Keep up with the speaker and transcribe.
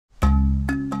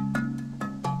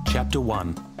Chapter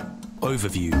 1.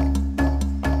 Overview.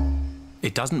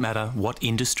 It doesn't matter what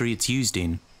industry it's used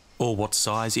in or what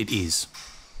size it is.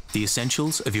 The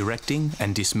essentials of erecting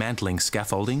and dismantling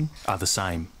scaffolding are the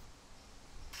same.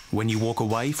 When you walk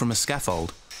away from a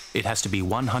scaffold, it has to be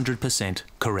 100%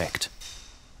 correct.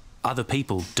 Other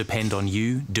people depend on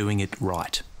you doing it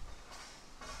right.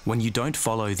 When you don't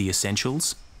follow the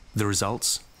essentials, the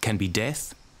results can be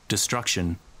death,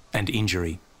 destruction, and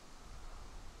injury.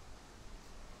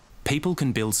 People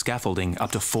can build scaffolding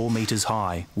up to 4 meters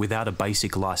high without a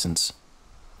basic license,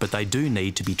 but they do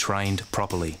need to be trained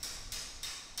properly.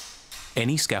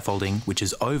 Any scaffolding which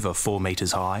is over 4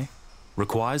 meters high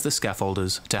requires the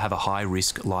scaffolders to have a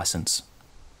high-risk license.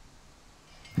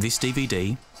 This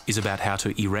DVD is about how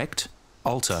to erect,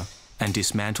 alter, and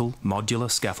dismantle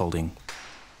modular scaffolding.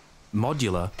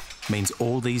 Modular means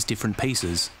all these different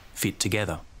pieces fit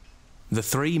together. The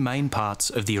three main parts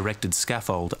of the erected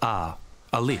scaffold are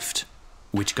a lift,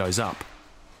 which goes up,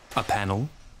 a panel,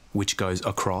 which goes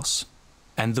across,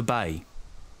 and the bay,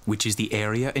 which is the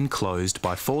area enclosed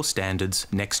by 4 standards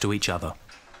next to each other.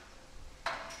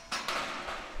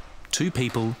 2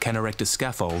 people can erect a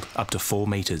scaffold up to 4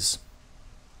 meters.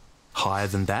 Higher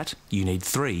than that, you need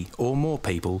 3 or more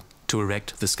people to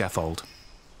erect the scaffold.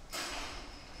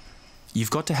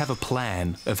 You've got to have a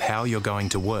plan of how you're going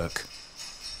to work.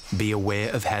 Be aware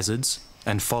of hazards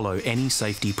and follow any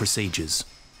safety procedures.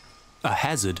 A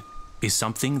hazard is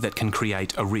something that can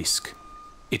create a risk.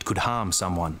 It could harm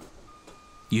someone.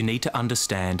 You need to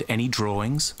understand any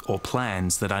drawings or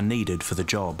plans that are needed for the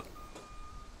job.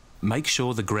 Make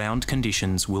sure the ground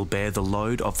conditions will bear the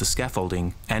load of the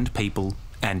scaffolding and people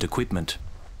and equipment.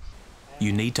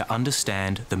 You need to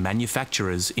understand the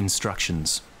manufacturer's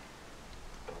instructions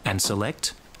and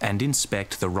select and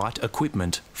inspect the right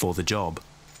equipment for the job.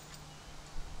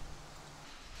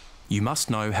 You must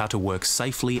know how to work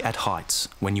safely at heights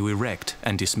when you erect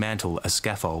and dismantle a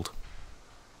scaffold.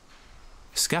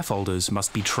 Scaffolders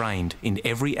must be trained in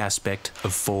every aspect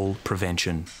of fall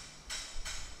prevention.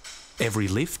 Every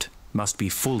lift must be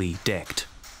fully decked.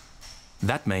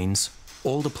 That means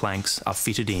all the planks are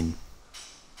fitted in.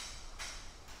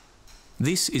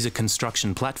 This is a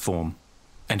construction platform,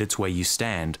 and it's where you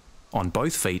stand, on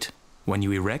both feet, when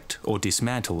you erect or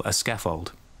dismantle a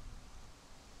scaffold.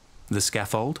 The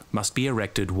scaffold must be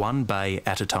erected 1 bay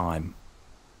at a time.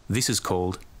 This is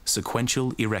called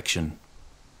sequential erection.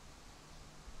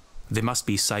 There must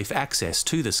be safe access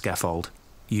to the scaffold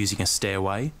using a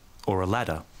stairway or a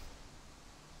ladder.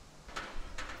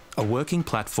 A working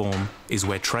platform is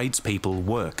where tradespeople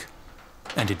work,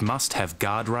 and it must have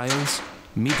guardrails,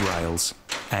 mid-rails,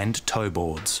 and toe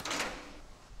boards.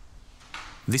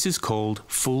 This is called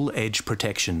full edge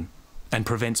protection and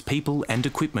prevents people and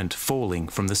equipment falling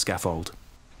from the scaffold.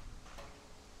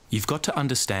 You've got to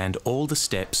understand all the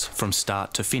steps from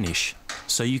start to finish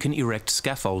so you can erect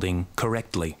scaffolding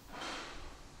correctly.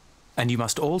 And you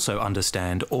must also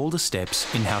understand all the steps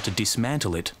in how to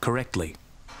dismantle it correctly.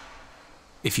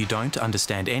 If you don't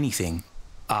understand anything,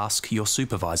 ask your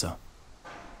supervisor.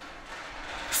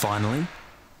 Finally,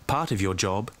 part of your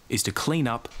job is to clean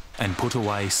up and put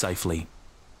away safely.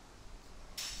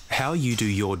 How you do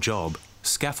your job,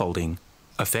 scaffolding,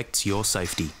 affects your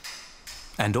safety,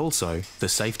 and also the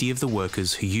safety of the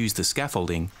workers who use the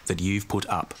scaffolding that you've put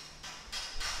up.